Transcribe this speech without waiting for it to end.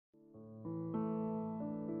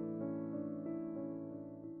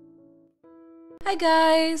Hi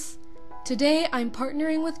guys! Today I'm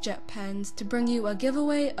partnering with JetPens to bring you a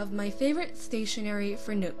giveaway of my favorite stationery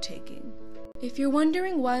for note-taking. If you're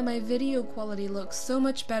wondering why my video quality looks so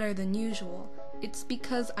much better than usual, it's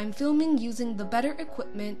because I'm filming using the better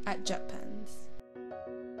equipment at JetPens.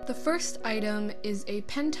 The first item is a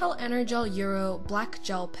Pentel Energel Euro black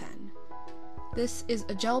gel pen. This is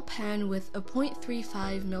a gel pen with a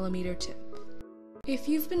 0.35mm tip. If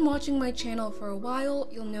you've been watching my channel for a while,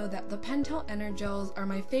 you'll know that the Pentel Energels are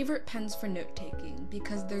my favorite pens for note-taking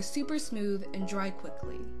because they're super smooth and dry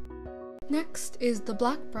quickly. Next is the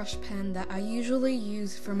black brush pen that I usually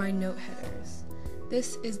use for my note headers.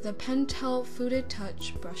 This is the Pentel Fluted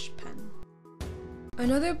Touch brush pen.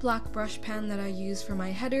 Another black brush pen that I use for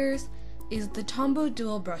my headers is the Tombow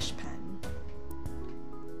Dual brush pen.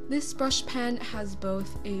 This brush pen has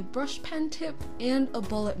both a brush pen tip and a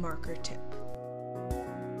bullet marker tip.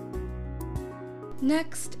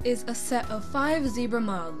 Next is a set of 5 zebra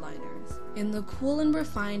mild liners in the Cool and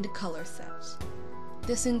Refined color set.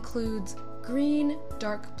 This includes green,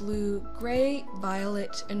 dark blue, gray,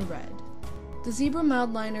 violet, and red. The zebra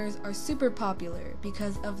mild liners are super popular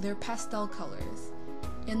because of their pastel colors,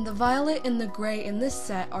 and the violet and the gray in this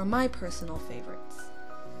set are my personal favorites.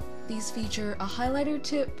 These feature a highlighter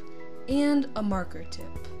tip and a marker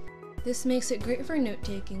tip. This makes it great for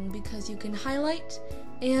note-taking because you can highlight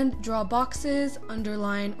and draw boxes,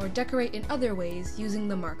 underline, or decorate in other ways using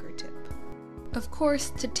the marker tip. Of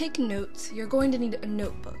course, to take notes, you're going to need a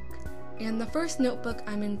notebook, and the first notebook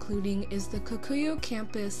I'm including is the Kokuyo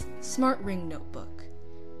Campus Smart Ring Notebook.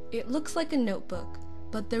 It looks like a notebook,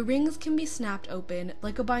 but the rings can be snapped open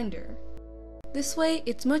like a binder. This way,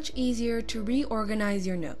 it's much easier to reorganize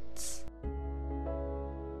your notes.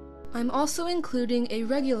 I'm also including a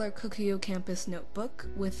regular Kokuyo Campus notebook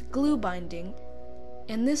with glue binding,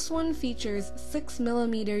 and this one features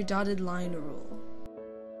 6mm dotted line rule.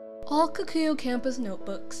 All Kokuyo Campus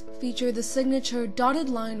notebooks feature the signature dotted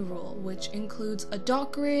line rule, which includes a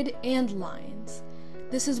dot grid and lines.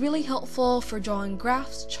 This is really helpful for drawing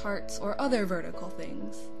graphs, charts, or other vertical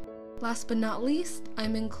things. Last but not least,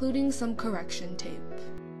 I'm including some correction tape.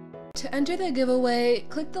 To enter the giveaway,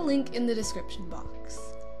 click the link in the description box,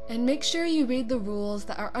 and make sure you read the rules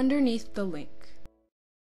that are underneath the link.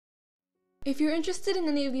 If you're interested in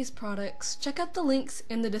any of these products, check out the links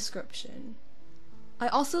in the description. I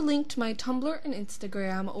also linked my Tumblr and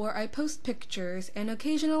Instagram where I post pictures and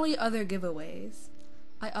occasionally other giveaways.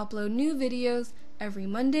 I upload new videos every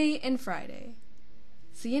Monday and Friday.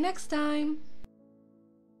 See you next time!